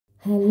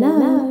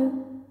Hello,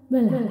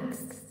 relax.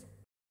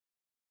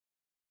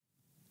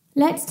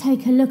 Let's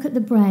take a look at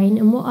the brain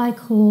and what I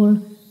call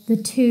the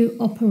two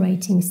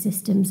operating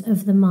systems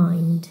of the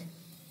mind.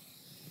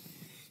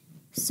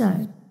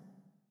 So,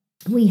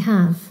 we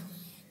have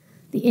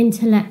the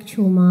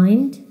intellectual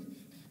mind,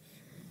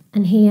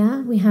 and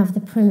here we have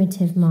the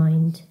primitive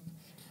mind.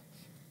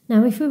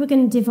 Now, if we were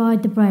going to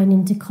divide the brain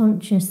into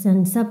conscious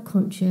and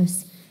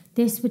subconscious,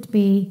 this would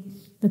be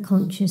the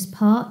conscious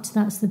part.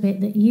 That's the bit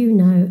that you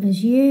know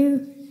as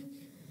you.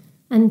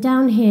 And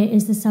down here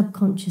is the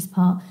subconscious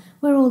part,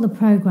 where all the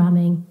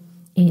programming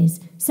is.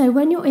 So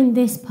when you're in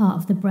this part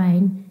of the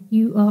brain,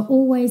 you are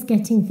always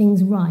getting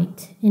things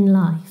right in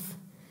life.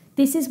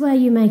 This is where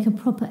you make a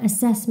proper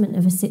assessment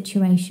of a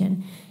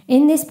situation.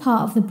 In this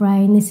part of the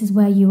brain, this is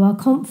where you are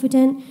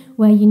confident,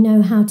 where you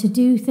know how to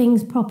do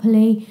things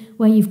properly,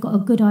 where you've got a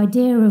good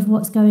idea of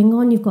what's going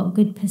on, you've got a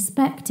good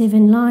perspective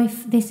in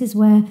life. This is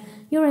where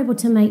you're able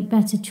to make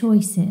better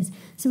choices.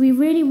 So we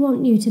really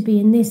want you to be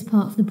in this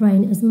part of the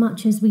brain as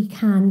much as we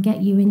can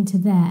get you into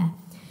there.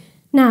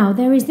 Now,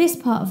 there is this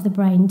part of the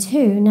brain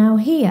too. Now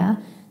here,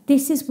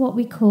 this is what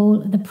we call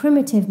the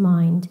primitive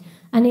mind,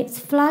 and it's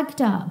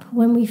flagged up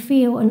when we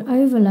feel an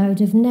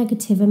overload of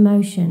negative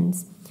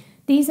emotions.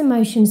 These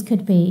emotions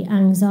could be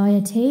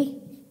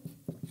anxiety,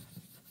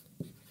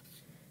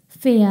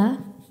 fear,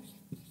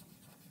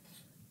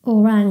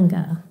 or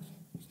anger.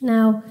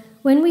 Now,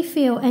 when we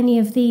feel any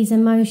of these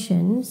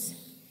emotions,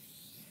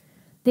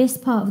 this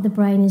part of the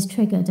brain is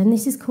triggered, and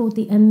this is called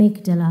the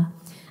amygdala.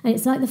 And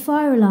it's like the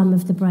fire alarm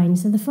of the brain.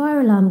 So the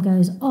fire alarm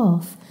goes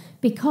off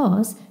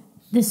because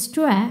the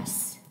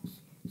stress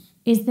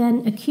is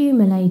then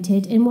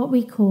accumulated in what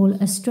we call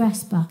a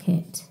stress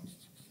bucket.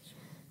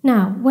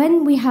 Now,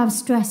 when we have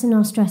stress in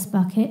our stress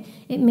bucket,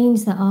 it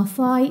means that our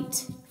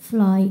fight,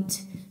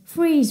 flight,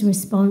 freeze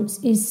response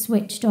is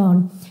switched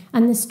on,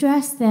 and the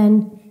stress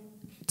then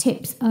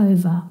tips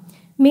over,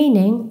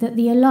 meaning that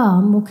the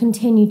alarm will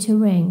continue to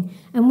ring.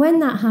 And when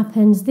that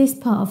happens, this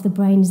part of the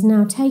brain is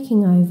now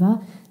taking over.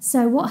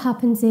 So what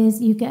happens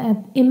is you get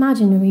an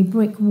imaginary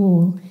brick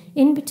wall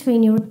in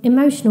between your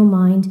emotional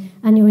mind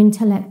and your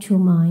intellectual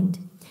mind.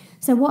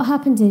 So what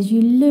happens is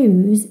you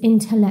lose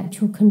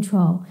intellectual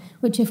control,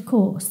 which of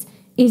course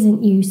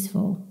isn't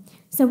useful.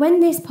 So when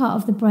this part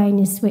of the brain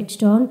is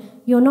switched on,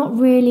 you're not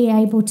really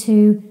able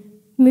to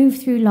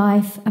move through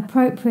life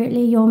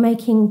appropriately, you're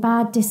making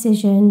bad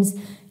decisions,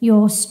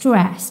 you're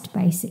stressed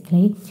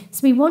basically.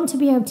 So we want to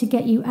be able to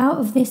get you out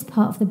of this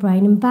part of the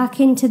brain and back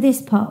into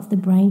this part of the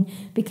brain,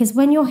 because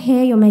when you're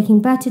here, you're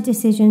making better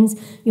decisions,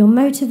 you're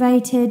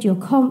motivated, you're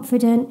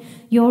confident,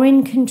 you're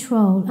in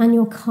control, and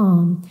you're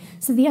calm.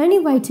 So the only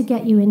way to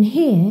get you in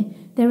here,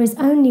 there is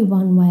only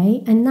one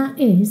way, and that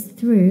is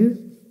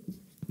through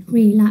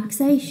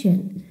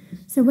relaxation.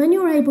 So when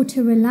you're able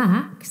to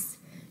relax,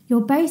 you're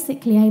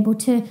basically able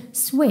to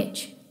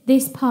switch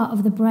this part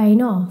of the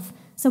brain off.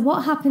 So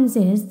what happens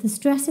is the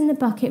stress in the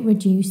bucket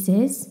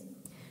reduces,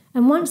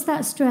 and once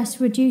that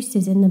stress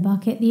reduces in the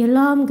bucket, the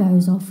alarm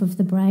goes off of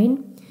the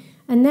brain.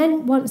 And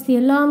then once the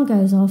alarm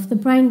goes off, the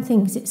brain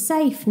thinks it's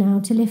safe now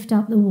to lift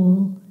up the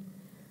wall.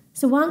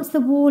 So once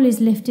the wall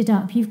is lifted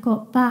up, you've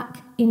got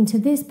back into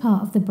this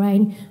part of the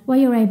brain where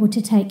you're able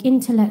to take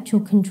intellectual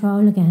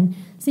control again.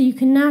 So you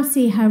can now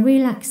see how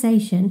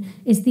relaxation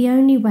is the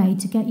only way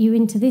to get you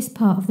into this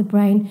part of the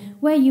brain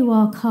where you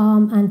are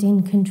calm and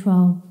in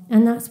control.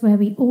 And that's where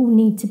we all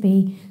need to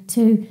be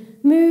to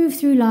move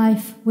through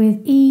life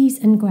with ease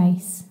and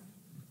grace.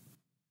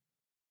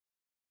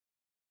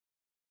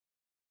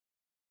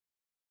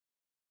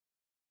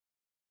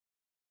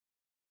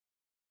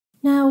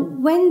 Now,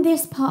 when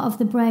this part of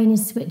the brain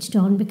is switched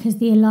on because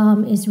the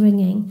alarm is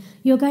ringing,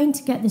 you're going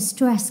to get the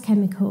stress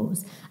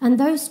chemicals. And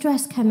those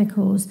stress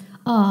chemicals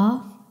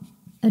are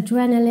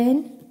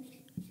adrenaline,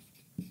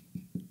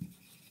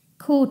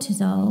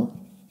 cortisol,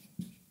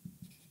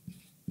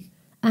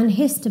 and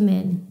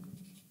histamine.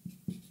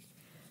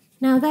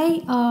 Now,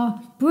 they are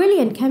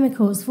brilliant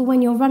chemicals for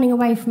when you're running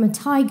away from a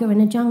tiger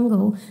in a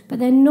jungle, but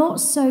they're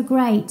not so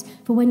great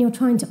for when you're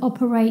trying to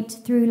operate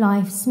through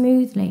life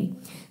smoothly.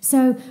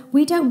 So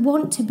we don't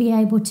want to be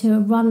able to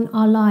run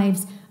our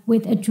lives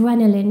with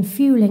adrenaline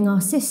fueling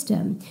our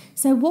system.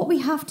 So what we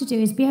have to do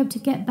is be able to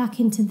get back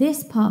into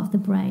this part of the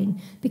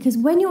brain, because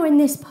when you're in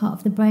this part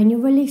of the brain,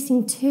 you're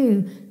releasing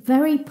two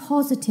very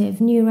positive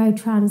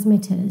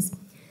neurotransmitters,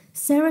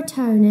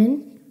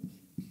 serotonin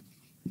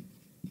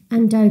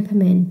and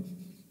dopamine.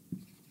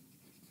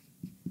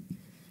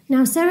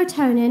 Now,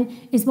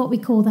 serotonin is what we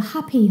call the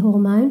happy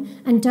hormone,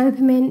 and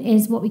dopamine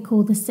is what we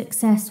call the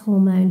success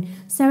hormone.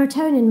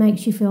 Serotonin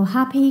makes you feel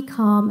happy,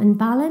 calm, and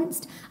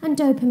balanced, and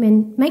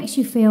dopamine makes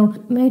you feel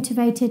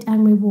motivated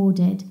and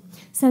rewarded.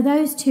 So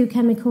those two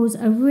chemicals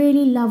are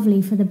really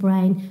lovely for the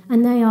brain,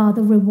 and they are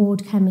the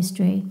reward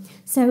chemistry.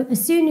 So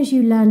as soon as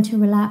you learn to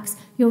relax,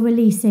 you're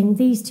releasing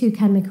these two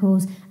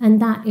chemicals,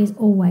 and that is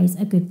always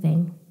a good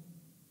thing.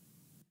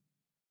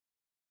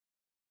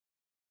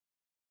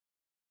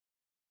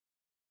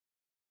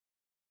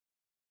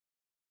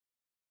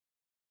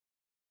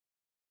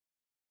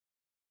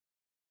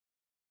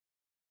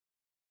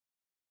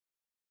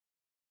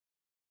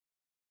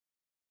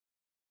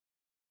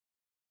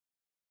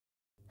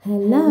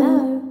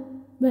 Hello.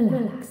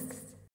 Relax.